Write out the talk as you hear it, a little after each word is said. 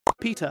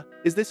Peter,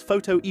 is this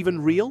photo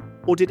even real?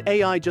 Or did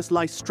AI just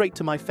lie straight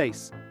to my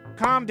face?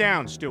 Calm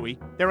down, Stewie.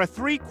 There are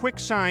 3 quick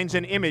signs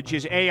an image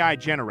is AI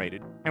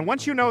generated, and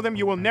once you know them,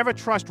 you will never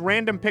trust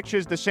random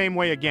pictures the same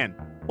way again.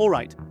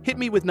 Alright, hit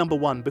me with number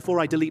 1 before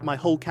I delete my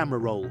whole camera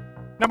roll.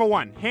 Number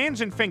 1,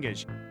 hands and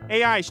fingers.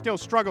 AI still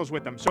struggles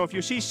with them, so if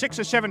you see 6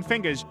 or 7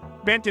 fingers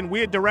bent in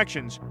weird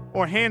directions,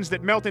 or hands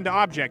that melt into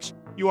objects,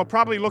 you are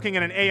probably looking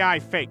at an AI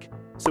fake.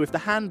 So if the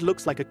hand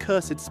looks like a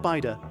cursed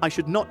spider, I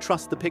should not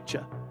trust the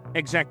picture.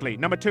 Exactly.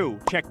 Number 2,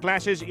 check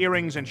glasses,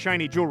 earrings, and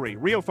shiny jewelry.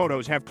 Real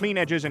photos have clean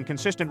edges and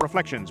consistent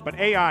reflections, but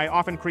AI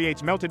often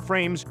creates melted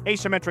frames,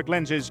 asymmetric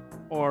lenses,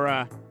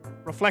 or,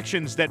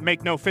 reflections that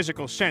make no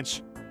physical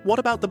sense. What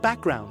about the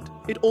background?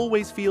 It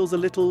always feels a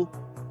little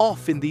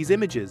off in these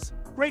images.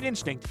 Great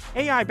instinct.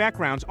 AI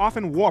backgrounds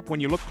often warp when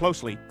you look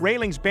closely.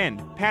 Railings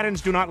bend,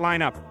 patterns do not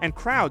line up, and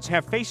crowds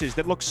have faces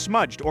that look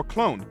smudged or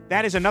cloned.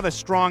 That is another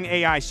strong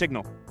AI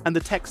signal. And the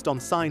text on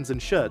signs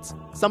and shirts,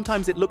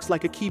 sometimes it looks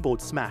like a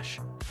keyboard smash.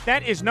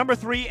 That is number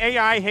 3,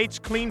 AI hates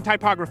clean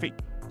typography.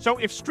 So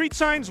if street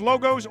signs,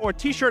 logos, or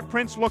t-shirt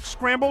prints look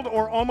scrambled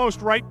or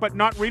almost right but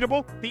not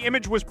readable, the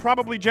image was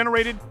probably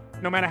generated,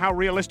 no matter how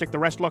realistic the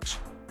rest looks.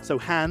 So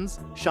hands,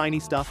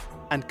 shiny stuff,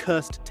 and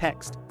cursed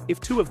text.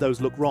 If 2 of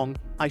those look wrong,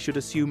 I should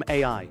assume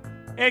AI.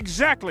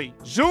 Exactly.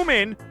 Zoom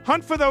in,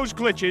 hunt for those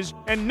glitches,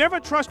 and never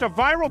trust a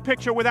viral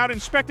picture without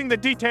inspecting the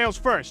details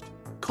first.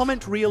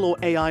 Comment real or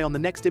AI on the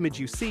next image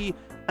you see,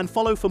 and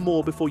follow for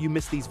more before you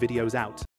miss these videos out.